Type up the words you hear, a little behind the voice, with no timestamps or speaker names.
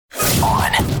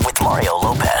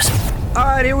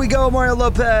right, here we go. Mario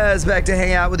Lopez back to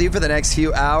hang out with you for the next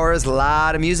few hours. A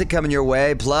lot of music coming your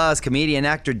way. Plus, comedian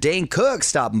actor Dane Cook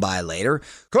stopping by later.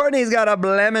 Courtney's got a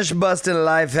blemish-busting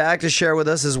life hack to share with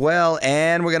us as well.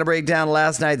 And we're going to break down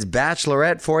last night's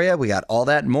Bachelorette for you. We got all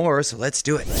that and more, so let's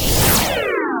do it.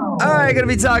 All right, going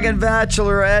to be talking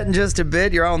Bachelorette in just a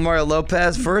bit. You're on with Mario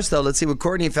Lopez. First, though, let's see what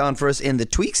Courtney found for us in the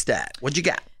Tweak Stat. What'd you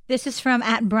got? This is from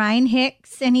 @Brian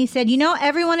Hicks, and he said,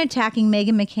 everyone attacking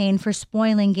Meghan McCain for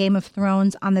spoiling Game of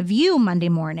Thrones on The View Monday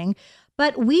morning,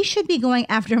 but we should be going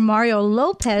after Mario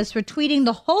Lopez for tweeting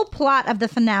the whole plot of the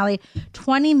finale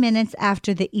 20 minutes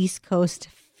after the East Coast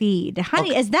feed.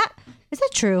 Honey, is that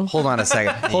true? Hold on a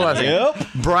second. Yep.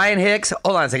 Brian Hicks,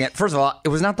 hold on a second. First of all, it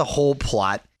was not the whole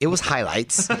plot. It was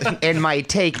highlights. And my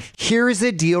take, here's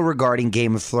the deal regarding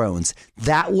Game of Thrones.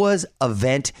 That was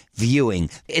event viewing.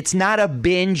 It's not a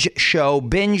binge show.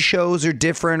 Binge shows are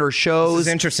different, or shows. This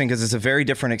is interesting because it's a very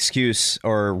different excuse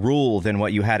or rule than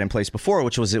what you had in place before,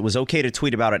 which was it was okay to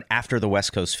tweet about it after the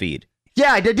West Coast feed.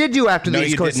 Yeah, I did do after the No,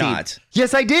 East you Coast did feed. not.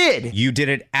 Yes, I did. You did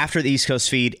it after the East Coast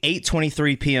feed,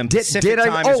 8:23 p.m. Pacific Did I?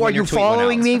 time. is Oh, are when you your tweet went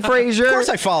following out. me, Fraser? Of course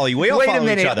I follow you. We all follow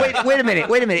each other. Wait a minute.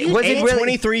 Was it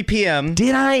really? 8:23 p.m.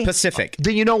 Did I? Pacific.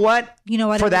 Then you know what? You know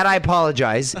what? For that, I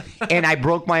apologize. And I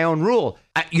broke my own rule.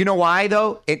 You know why,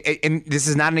 though? And this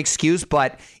is not an excuse,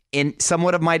 but in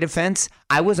somewhat of my defense,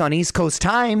 I was on East Coast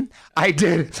time. I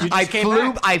did.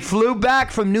 I flew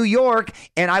back from New York,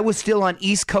 and I was still on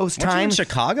East Coast Weren't you time. in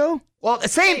Chicago? Well,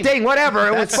 same thing, whatever.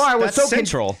 It was far. It was that's so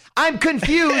central. I'm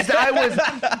confused. I was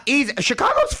easy.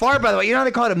 Chicago's far, by the way. You know how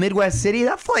they call it a Midwest city?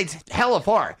 That flight's hella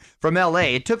far from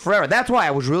LA. It took forever. That's why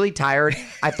I was really tired.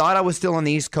 I thought I was still on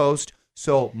the East Coast.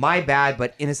 So my bad,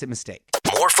 but innocent mistake.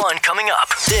 More fun coming up.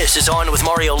 This is On with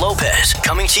Mario Lopez,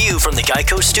 coming to you from the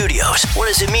Geico Studios. What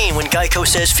does it mean when Geico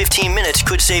says 15 minutes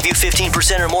could save you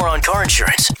 15% or more on car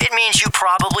insurance? It means you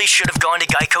probably should have gone to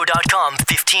geico.com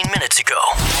 15 minutes ago.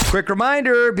 Quick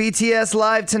reminder, BTS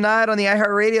live tonight on the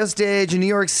iHeartRadio stage in New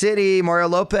York City. Mario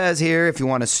Lopez here. If you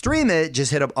want to stream it,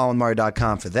 just hit up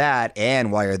onwithmario.com for that.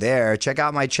 And while you're there, check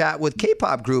out my chat with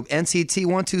K-pop group NCT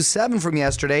 127 from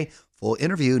yesterday. Full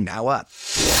interview now up.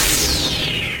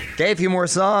 Okay, a few more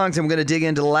songs. I'm going to dig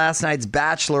into last night's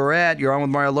Bachelorette. You're on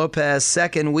with Mario Lopez.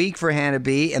 Second week for Hannah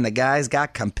B, and the guys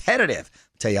got competitive.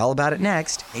 I'll tell you all about it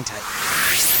next. Hang tight.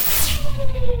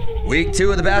 Week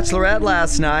 2 of the Bachelorette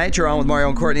last night. You're on with Mario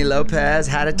and Courtney Lopez.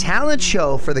 Had a talent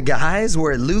show for the guys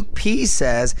where Luke P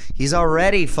says he's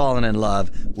already fallen in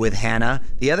love with Hannah.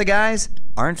 The other guys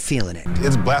aren't feeling it.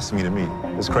 It's blasphemy to me.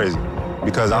 It's crazy.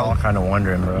 Because I'm kind of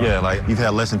wondering, bro. Yeah, like you've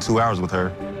had less than 2 hours with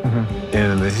her. Mm-hmm.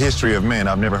 And in the history of men,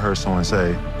 I've never heard someone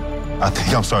say, I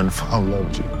think I'm starting to fall in love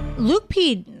with you. Luke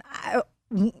P,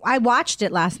 I watched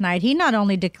it last night. He not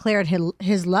only declared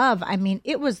his love, I mean,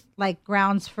 it was like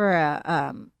grounds for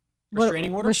a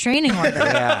restraining order.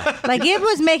 Yeah. Like, it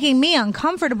was making me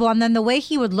uncomfortable. And then the way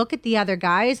he would look at the other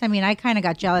guys, I mean, I kind of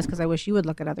got jealous because I wish you would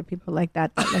look at other people like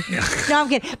that. But like, no, I'm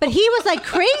kidding. But he was like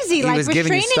crazy, He like was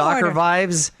giving you restraining stalker order.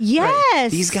 vibes. Yes.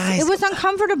 Right. These guys. It was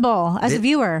uncomfortable as a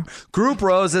viewer. Group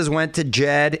roses went to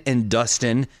Jed and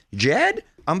Dustin. Jed?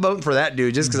 I'm voting for that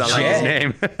dude just because I like his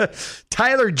name.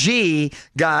 Tyler G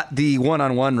got the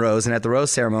one-on-one rose, and at the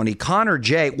rose ceremony, Connor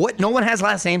J. What? No one has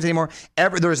last names anymore.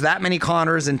 There's that many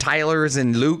Connors and Tylers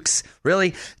and Lukes.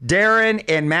 Really? Darren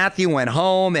and Matthew went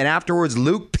home, and afterwards,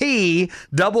 Luke P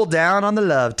doubled down on the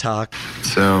love talk.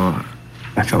 So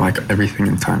I felt like everything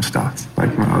in time stopped, like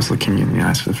when I was looking you in the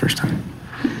eyes for the first time.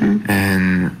 Mm-hmm.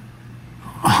 And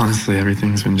honestly,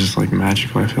 everything's been just like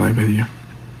magical, I feel like, with you.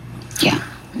 Yeah.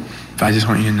 But I just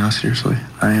want you to know, seriously,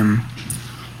 I am...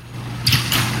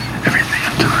 Everything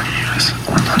I'm telling you is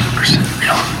 100%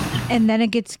 real. And then it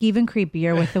gets even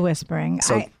creepier with the whispering.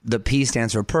 So the P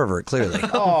stands for pervert, clearly.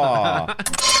 Aww.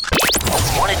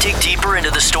 Want to dig deeper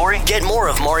into the story? Get more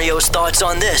of Mario's thoughts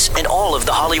on this and all of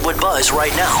the Hollywood buzz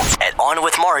right now at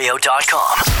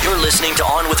onwithmario.com. You're listening to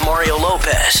On with Mario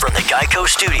Lopez from the Geico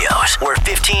Studios, where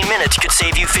 15 minutes could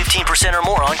save you 15% or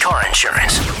more on car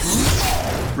insurance.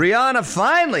 Rihanna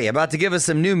finally about to give us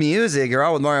some new music. You're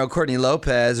on with Mario Courtney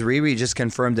Lopez. Riri just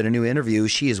confirmed in a new interview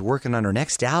she is working on her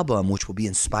next album, which will be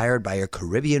inspired by her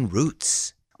Caribbean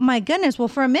roots. My goodness. Well,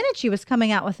 for a minute, she was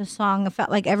coming out with a song, it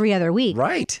felt like every other week.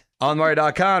 Right. On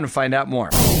Mario.com to find out more.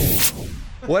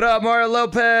 What up, Mario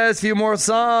Lopez? A few more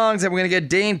songs, and we're going to get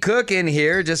Dane Cook in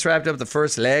here. Just wrapped up the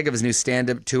first leg of his new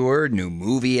stand-up tour, new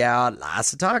movie out.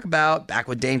 Lots to talk about. Back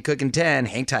with Dane Cook in 10.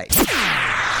 Hang tight.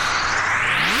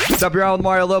 What's up, y'all?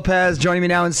 Mario Lopez. Joining me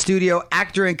now in studio,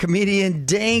 actor and comedian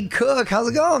Dane Cook. How's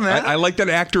it going, man? I like that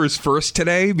actor is first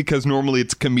today because normally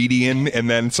it's comedian and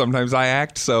then sometimes I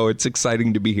act. So it's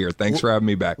exciting to be here. Thanks for having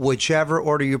me back. Whichever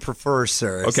order you prefer,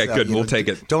 sir. Okay, good. We'll take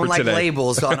it. Don't for like today.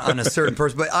 labels on a certain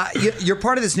person. But you're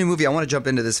part of this new movie. I want to jump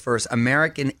into this first,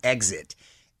 American Exit.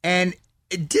 And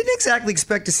didn't exactly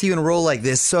expect to see you in a role like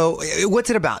this. So what's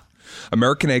it about?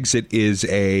 American Exit is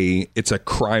a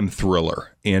crime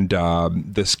thriller, and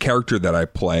this character that I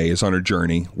play is on a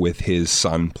journey with his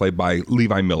son, played by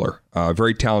Levi Miller, a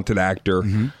very talented actor.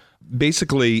 Mm-hmm.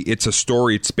 Basically, it's a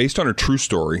story. It's based on a true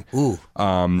story. Ooh,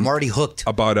 I'm already hooked.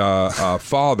 About a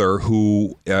father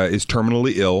who is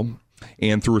terminally ill,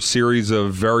 and through a series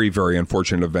of very, very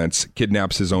unfortunate events,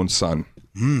 kidnaps his own son.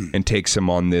 And takes him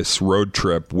on this road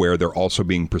trip where they're also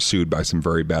being pursued by some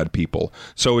very bad people.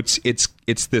 So it's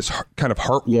this kind of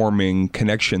heartwarming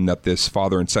connection that this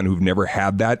father and son who've never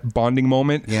had that bonding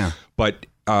moment, but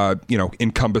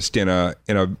encompassed in a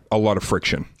lot of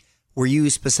friction. Were you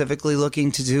specifically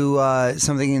looking to do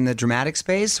something in the dramatic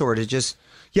space, or to just?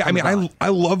 Yeah, I mean, I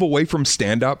love away from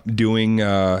stand-up doing,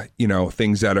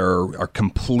 things that are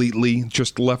completely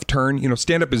just left turn.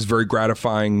 Stand-up is very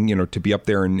gratifying, to be up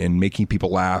there and making people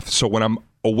laugh. So when I'm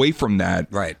away from that,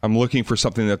 right, I'm looking for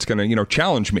something that's going to,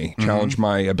 challenge me, challenge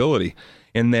my ability.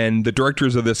 And then the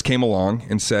directors of this came along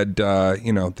and said,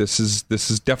 this is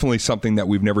definitely something that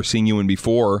we've never seen you in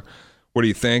before. What do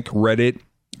you think? Read it,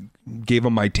 gave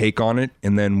them my take on it,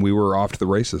 and then we were off to the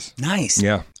races. Nice.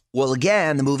 Yeah. Well,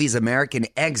 again, the movie's American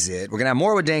Exit. We're going to have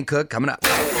more with Dane Cook coming up.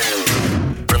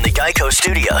 From the Geico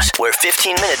Studios, where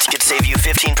 15 minutes could save you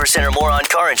 15% or more on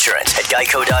car insurance at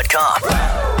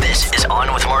geico.com. This is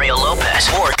On with Mario Lopez.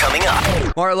 More coming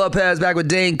up. Mario Lopez back with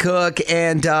Dane Cook.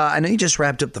 And I know you just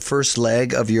wrapped up the first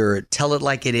leg of your Tell It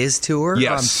Like It Is tour.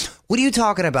 Yes. What are you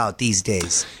talking about these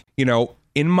days?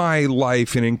 In my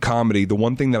life and in comedy, the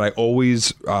one thing that I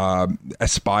always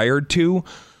aspired to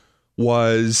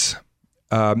was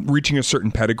reaching a certain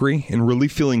pedigree and really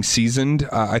feeling seasoned.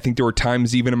 I think there were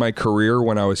times even in my career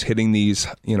when I was hitting these,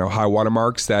 high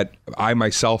watermarks that I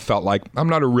myself felt like I'm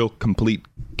not a real complete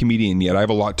comedian yet. I have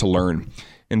a lot to learn.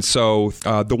 And so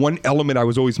the one element I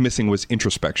was always missing was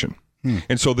introspection.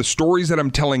 And so the stories that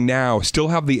I'm telling now still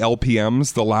have the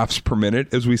LPMs, the laughs per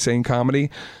minute, as we say in comedy,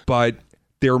 but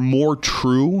they're more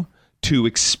true to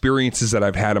experiences that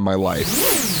I've had in my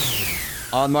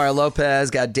life. On Mario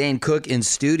Lopez, got Dane Cook in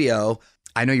studio.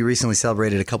 I know you recently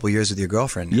celebrated a couple years with your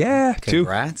girlfriend. Yeah,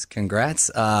 congrats.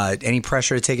 Any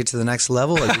pressure to take it to the next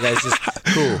level? Are you guys just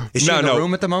cool? Is she in the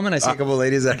room at the moment? I see a couple of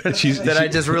ladies that I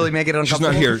just really make it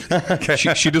uncomfortable. She's not here. Okay.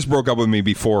 She just broke up with me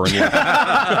before. And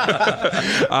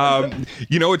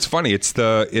it's funny.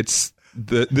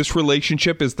 This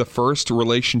relationship is the first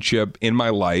relationship in my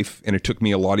life, and it took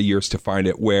me a lot of years to find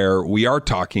it, where we are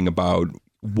talking about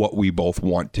what we both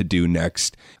want to do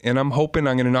next. And I'm hoping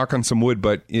I'm going to knock on some wood,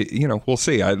 but we'll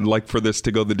see. I'd like for this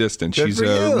to go the distance. She's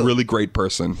a really great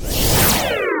person.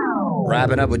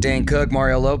 Wrapping up with Dane Cook,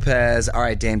 Mario Lopez. All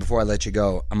right, Dane, before I let you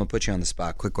go, I'm going to put you on the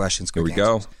spot. Quick questions, quick answers.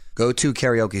 Here we go. Go-to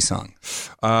karaoke song.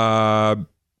 A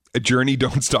Journey,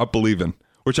 Don't Stop Believin',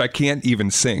 which I can't even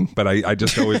sing, but I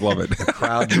just always love it. The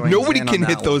crowd joins Nobody in can on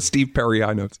hit that those Steve Perry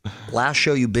high notes. Last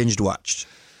show you binged watched.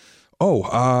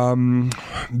 With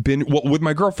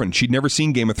my girlfriend. She'd never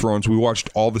seen Game of Thrones. We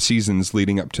watched all the seasons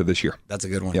leading up to this year. That's a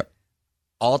good one. Yep.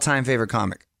 All-time favorite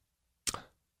comic.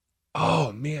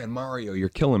 Oh, man, Mario, you're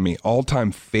killing me.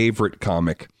 All-time favorite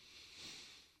comic.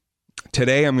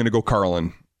 Today, I'm going to go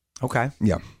Carlin. Okay.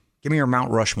 Yeah. Give me your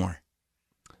Mount Rushmore.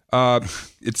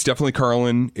 It's definitely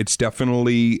Carlin. It's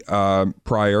definitely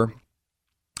Pryor.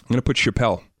 I'm going to put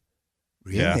Chappelle.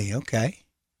 Really? Yeah. Okay.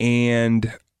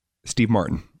 And Steve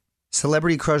Martin.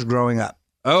 Celebrity crush growing up.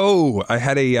 Oh, I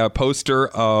had a poster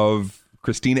of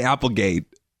Christina Applegate.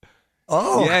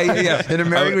 Oh, yeah. In a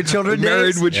Married with Children days?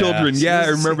 Married with Children. Yeah, I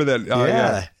remember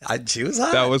that. She was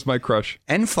hot. That was my crush.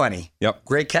 And funny. Yep.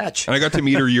 Great catch. And I got to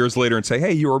meet her years later and say,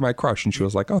 hey, you were my crush. And she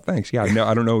was like, oh, thanks. Yeah, no,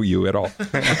 I don't know you at all.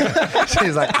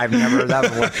 She's like, I've never heard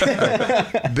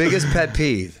that before. Biggest pet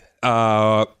peeve?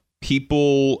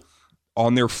 People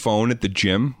on their phone at the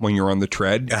gym when you're on the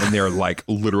tread and they're like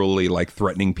literally like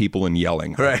threatening people and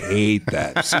yelling. Right. I hate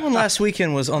that. Someone last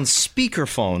weekend was on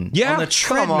speakerphone on the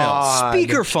treadmill.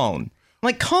 Speakerphone.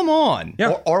 Like, come on.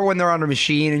 Yeah. Or when they're on a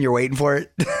machine and you're waiting for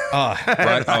it.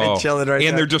 Right. Chilling right there.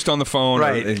 And they're just on the phone.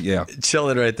 Right.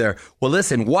 Chilling right there. Well,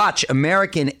 listen, watch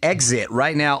American Exit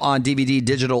right now on DVD,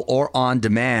 digital, or on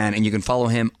demand. And you can follow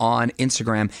him on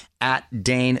Instagram at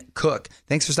Dane Cook.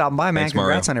 Thanks for stopping by, man. Thanks, Mario.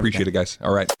 Congrats on everything. Appreciate it, guys.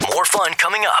 All right. More fun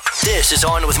coming up. This is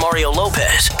On with Mario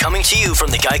Lopez, coming to you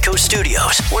from the Geico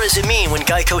Studios. What does it mean when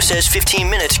Geico says 15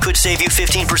 minutes could save you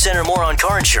 15% or more on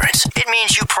car insurance? It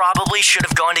means you probably should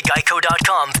have gone to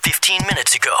geico.com 15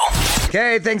 minutes ago.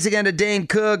 Okay, thanks again to Dane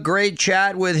Cook. Great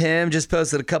chat with him. Just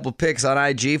posted a couple pics on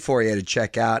IG for you to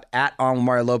check out at On with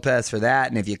Mario Lopez for that.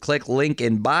 And if you click link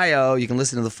in bio, you can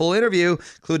listen to the full interview,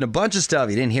 including a bunch of stuff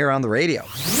you didn't hear on the radio.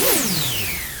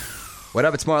 What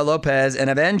up, it's Mario Lopez. An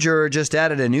Avenger just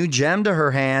added a new gem to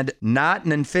her hand. Not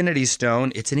an infinity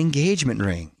stone, it's an engagement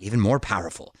ring. Even more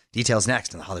powerful. Details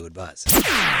next on the Hollywood Buzz.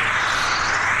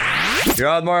 You're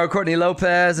on Mario, Courtney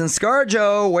Lopez, and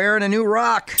ScarJo wearing a new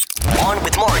rock. On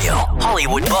with Mario,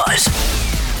 Hollywood Buzz.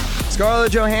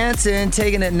 Scarlett Johansson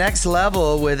taking it next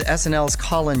level with SNL's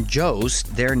Colin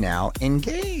Jost. They're now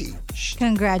engaged.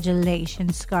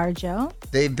 Congratulations, ScarJo.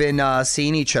 They've been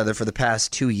seeing each other for the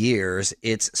past 2 years.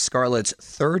 It's Scarlett's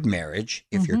third marriage,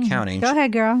 if you're counting. Go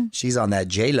ahead, girl. She's on that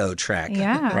J-Lo track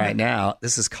Yeah. right now.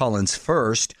 This is Colin's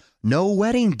first. No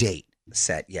wedding date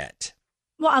set yet.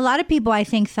 Well, a lot of people, I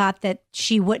think, thought that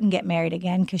she wouldn't get married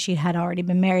again because she had already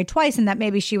been married twice, and that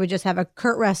maybe she would just have a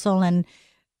Kurt Russell and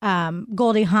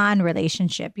Goldie Hawn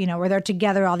relationship, where they're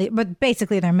together but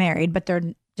basically they're married, but they're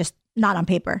just not on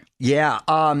paper. Yeah,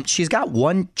 she's got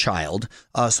one child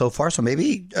so far, so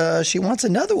maybe she wants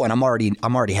another one. I'm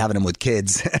already having them with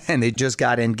kids, and they just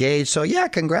got engaged. So yeah,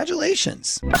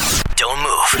 congratulations. Don't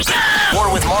move.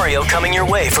 More with Mario coming your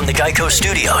way from the Geico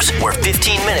Studios, where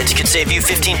 15 minutes could save you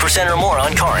 15% or more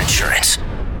on car insurance.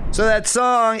 So that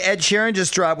song Ed Sheeran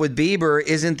just dropped with Bieber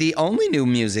isn't the only new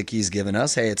music he's given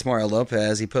us. Hey, it's Mario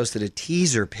Lopez. He posted a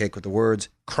teaser pic with the words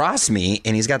 "Cross Me,"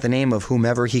 and he's got the name of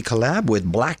whomever he collabed with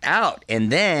blacked out,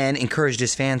 and then encouraged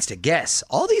his fans to guess.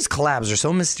 All these collabs are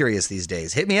so mysterious these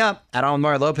days. Hit me up at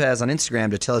Mario Lopez on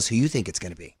Instagram to tell us who you think it's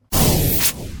going to be.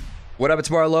 What up,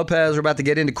 it's Mario Lopez. We're about to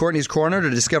get into Courtney's Corner to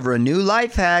discover a new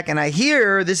life hack, and I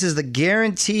hear this is the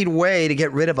guaranteed way to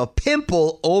get rid of a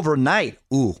pimple overnight.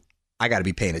 Ooh, I got to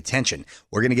be paying attention.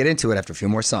 We're going to get into it after a few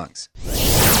more songs.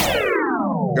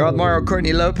 You're on Mario,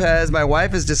 Courtney Lopez. My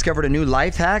wife has discovered a new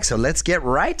life hack, so let's get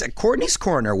right to Courtney's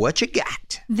Corner. What you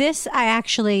got? This I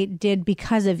actually did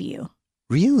because of you.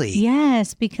 Really?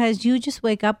 Yes, because you just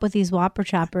wake up with these Whopper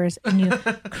Choppers and you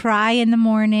cry in the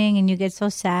morning and you get so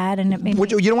sad, and it made me...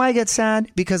 You know why I get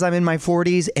sad? Because I'm in my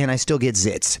 40s and I still get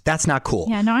zits. That's not cool.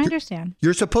 Yeah, no, I understand.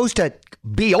 You're supposed to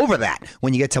be over that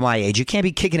when you get to my age. You can't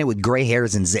be kicking it with gray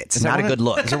hairs and zits. It's not a good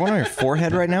look. Is there one on your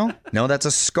forehead right now? No, that's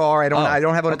a scar. I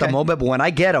don't have one at the moment, but when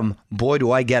I get them, boy,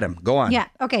 do I get them. Go on. Yeah.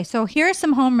 Okay. So here are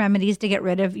some home remedies to get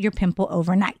rid of your pimple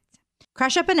overnight.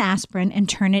 Crush up an aspirin and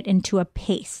turn it into a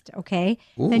paste, okay?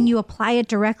 Ooh. Then you apply it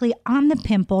directly on the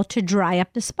pimple to dry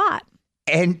up the spot.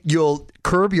 And you'll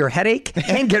curb your headache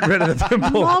and get rid of the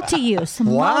pimple. Multi-use,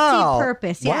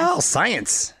 multi-purpose. Yes. Wow,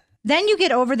 science. Then you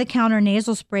get over-the-counter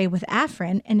nasal spray with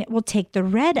Afrin, and it will take the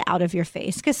red out of your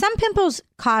face. Because some pimples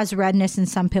cause redness and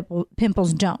some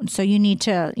pimples don't. So you need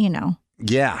to,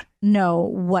 know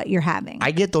what you're having.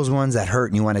 I get those ones that hurt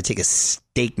and you want to take a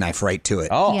steak knife right to it.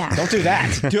 Oh, yeah. Don't do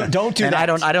that. Don't do and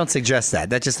that. I don't suggest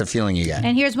that. That's just a feeling you get.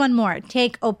 And here's one more.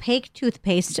 Take opaque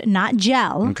toothpaste, not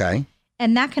gel. Okay.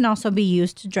 And that can also be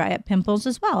used to dry up pimples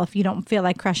as well if you don't feel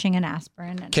like crushing an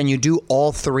aspirin. Can you do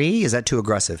all three? Is that too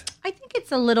aggressive? I think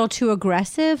it's a little too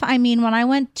aggressive. I mean, when I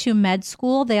went to med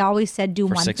school, they always said do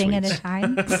one thing at a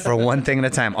time. For one thing at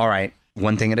a time. All right.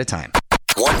 One thing at a time.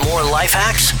 Want more life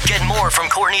hacks? Get more from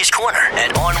Courtney's Corner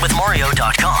at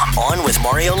OnWithMario.com. On with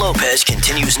Mario Lopez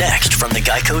continues next from the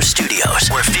Geico Studios,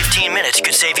 where 15 minutes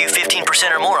could save you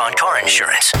 15% or more on car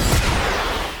insurance.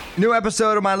 New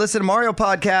episode of my Listen to Mario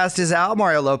podcast is out.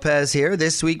 Mario Lopez here.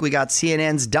 This week we got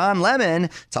CNN's Don Lemon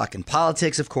talking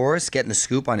politics, of course, getting the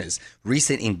scoop on his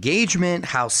recent engagement,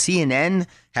 how CNN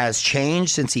has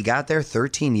changed since he got there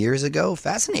 13 years ago.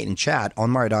 Fascinating chat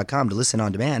on Mario.com to listen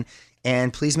on demand.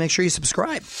 And please make sure you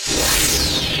subscribe.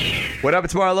 What up,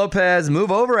 it's Mario Lopez.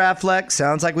 Move over, Affleck.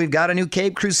 Sounds like we've got a new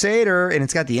Cape Crusader, and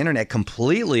it's got the internet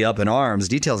completely up in arms.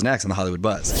 Details next on the Hollywood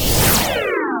Buzz.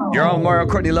 You're on Mario,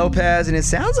 Courtney Lopez, and it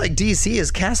sounds like DC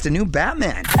has cast a new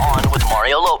Batman. On with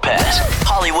Mario Lopez,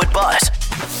 Hollywood Buzz.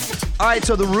 All right,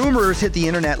 so the rumors hit the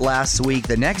internet last week.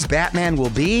 The next Batman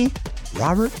will be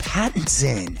Robert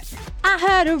Pattinson. I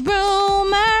heard a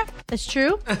rumor. That's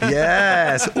true.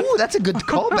 Yes. Ooh, that's a good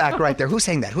callback right there. Who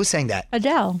sang that?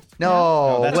 Adele.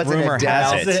 No, that's wasn't Rumor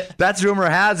Adele. Has It. That's Rumor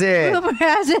Has It. Rumor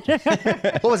has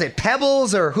it. What was it?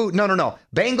 Pebbles or who? No.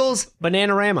 Bangles?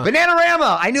 Bananarama.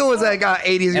 Bananarama. I knew it was like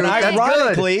 80s. And That's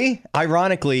good.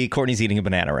 ironically, Courtney's eating a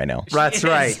banana right now. That's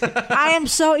right. I am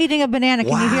so eating a banana.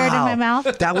 Can you hear it in my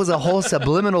mouth? That was a whole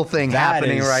subliminal thing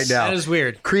happening right now. That is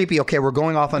weird. Creepy. Okay, we're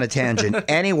going off on a tangent.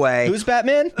 Anyway. Who's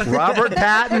Batman? Robert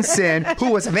Pattinson,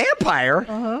 who was a vampire.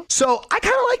 So I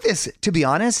kind of like this, to be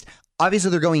honest.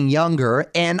 Obviously, they're going younger,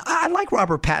 and I like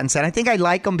Robert Pattinson. I think I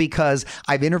like him because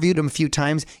I've interviewed him a few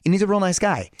times, and he's a real nice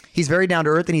guy. He's very down to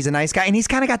earth, and he's a nice guy, and he's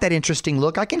kind of got that interesting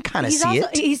look. I can kind of see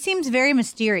it. He seems very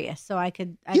mysterious, so I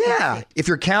could Yeah. see. If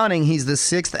you're counting, he's the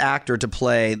 6th actor to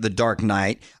play The Dark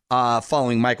Knight,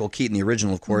 following Michael Keaton, the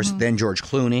original, of course, then George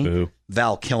Clooney, Boo.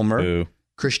 Val Kilmer, Boo.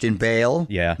 Christian Bale,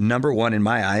 Yeah. number 1 in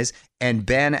my eyes, and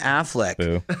Ben Affleck.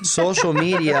 Boo. Social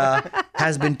media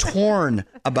has been torn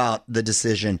about the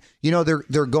decision. You know,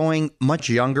 they're going much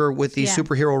younger with these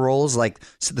superhero roles, like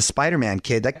the Spider-Man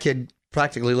kid. That kid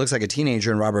practically looks like a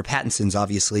teenager, and Robert Pattinson's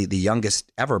obviously the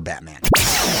youngest ever Batman.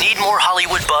 Need more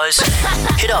Hollywood buzz?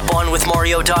 Hit up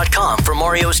onwithmario.com for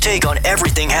Mario's take on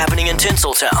everything happening in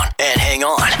Tinseltown. And hang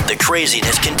on, the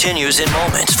craziness continues in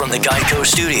moments from the Geico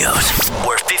Studios,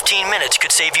 where 15 minutes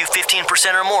could save you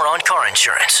 15% or more on car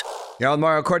insurance. You're on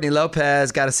Mario. Courtney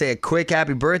Lopez. Got to say a quick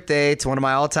happy birthday to one of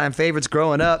my all-time favorites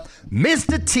growing up,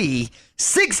 Mr. T,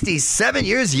 67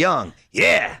 years young.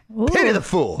 Yeah, pity the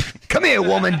fool. Come here,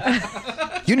 woman.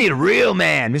 You need a real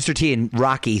man. Mr. T in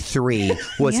Rocky 3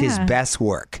 was his best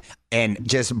work. And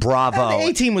just bravo. The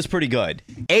A-Team was pretty good.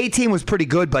 A-Team was pretty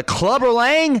good, but Clubber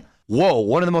Lang, whoa,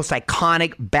 one of the most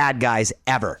iconic bad guys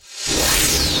ever.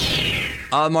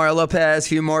 Mario Lopez, a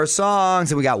few more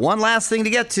songs, and we got one last thing to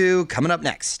get to coming up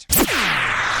next.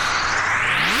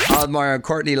 Mario and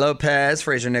Courtney Lopez,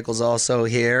 Fraser Nichols also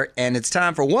here, and it's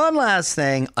time for one last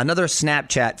thing. Another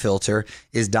Snapchat filter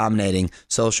is dominating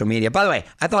social media. By the way,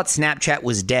 I thought Snapchat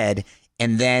was dead,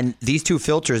 and then these two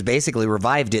filters basically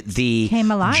revived it. The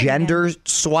Came alive gender again.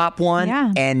 swap one,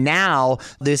 and now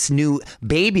this new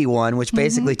baby one, which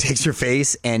basically takes your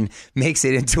face and makes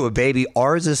it into a baby.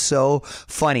 Ours is so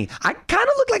funny. I kind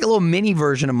of look like a little mini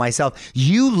version of myself.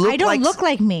 You look I don't look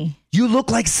like me. You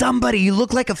look like somebody. You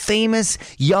look like a famous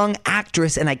young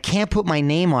actress, and I can't put my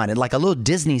name on it, like a little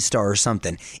Disney star or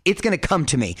something. It's going to come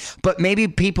to me. But maybe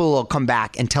people will come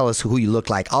back and tell us who you look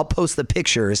like. I'll post the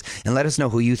pictures and let us know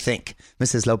who you think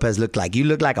Mrs. Lopez looked like. You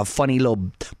look like a funny little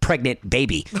pregnant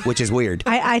baby, which is weird.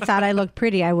 I thought I looked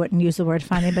pretty. I wouldn't use the word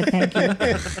funny, but thank you.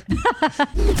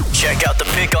 Check out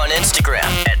the pic on Instagram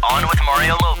at On With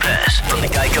Mario Lopez from the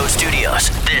Geico Studios.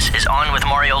 This is On With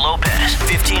Mario Lopez.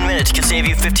 15 minutes can save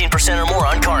you 15% or more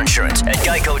on car insurance at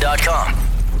geico.com.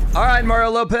 All right,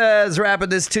 Mario Lopez wrapping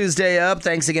this Tuesday up.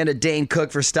 Thanks again to Dane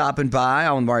Cook for stopping by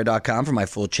on Mario.com for my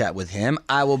full chat with him.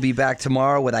 I will be back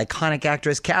tomorrow with iconic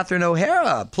actress Catherine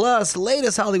O'Hara, plus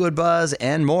latest Hollywood buzz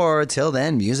and more. Till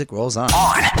then, music rolls on.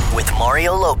 On With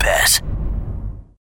Mario Lopez.